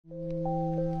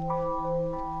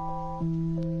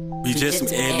We just some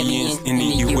aliens in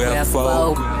the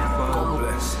UFO.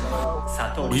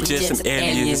 We just some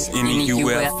aliens in the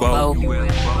UFO.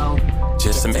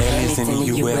 Just some aliens in the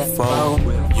UFO.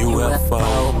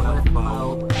 UFO.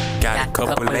 Got a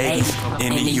couple ladies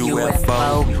in the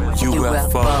UFO.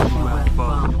 UFO.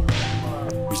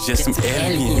 We just some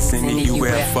aliens in the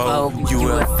UFO.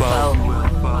 UFO.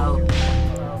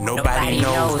 Nobody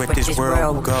knows where this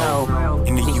world will go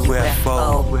in the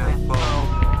UFO.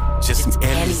 Just some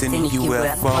aliens in the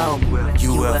UFO.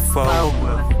 UFO.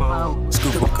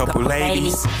 Scoop a couple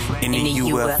ladies in the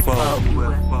UFO.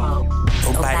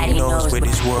 Nobody knows where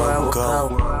this world will go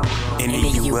in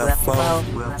the UFO.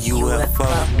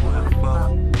 UFO.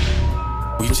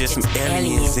 We just some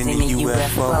aliens in the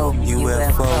UFO.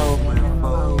 UFO.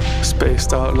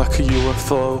 Spaced out like a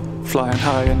UFO, flying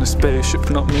high in a spaceship,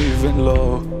 not moving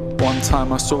low. One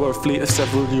time I saw a fleet of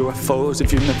several UFOs.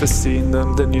 If you've never seen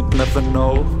them, then you'd never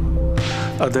know.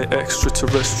 Are they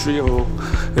extraterrestrial?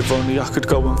 If only I could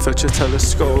go and fetch a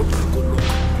telescope.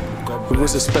 It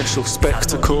was a special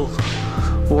spectacle,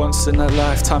 once in a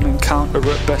lifetime encounter,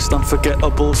 at best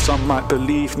unforgettable. Some might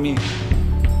believe me,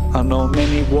 I know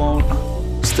many won't.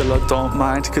 Still I don't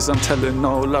mind, cause I'm telling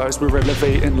no lies. We're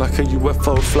elevating like a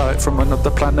UFO flight from another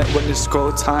planet when it's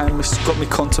go time. It's got me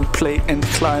contemplating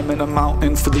climbing a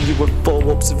mountain for the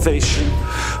UFO observation.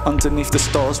 Underneath the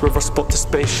stars where I spot the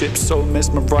spaceship, so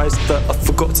mesmerized that I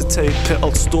forgot to tape it.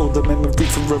 I'll store the memory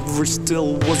forever, it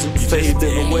still wasn't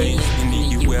fading away. In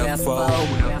the UFO.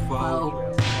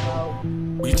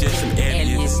 We just some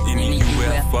aliens in the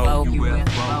UFO.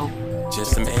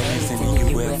 Just some aliens in the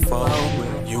UFO.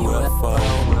 UFO.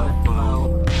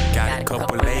 Got a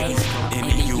couple ladies in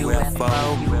the UFO.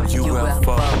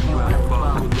 UFO.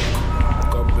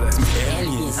 Some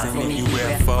aliens in the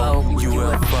UFO.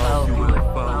 UFO.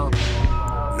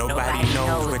 Nobody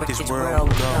knows where this world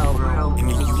will go in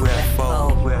the UFO.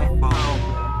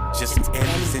 Just some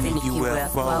aliens in the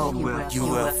UFO.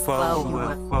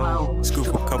 UFO. Scoop a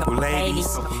couple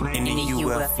ladies in the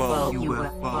UFO.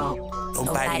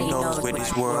 Nobody knows where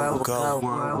this world will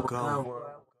go.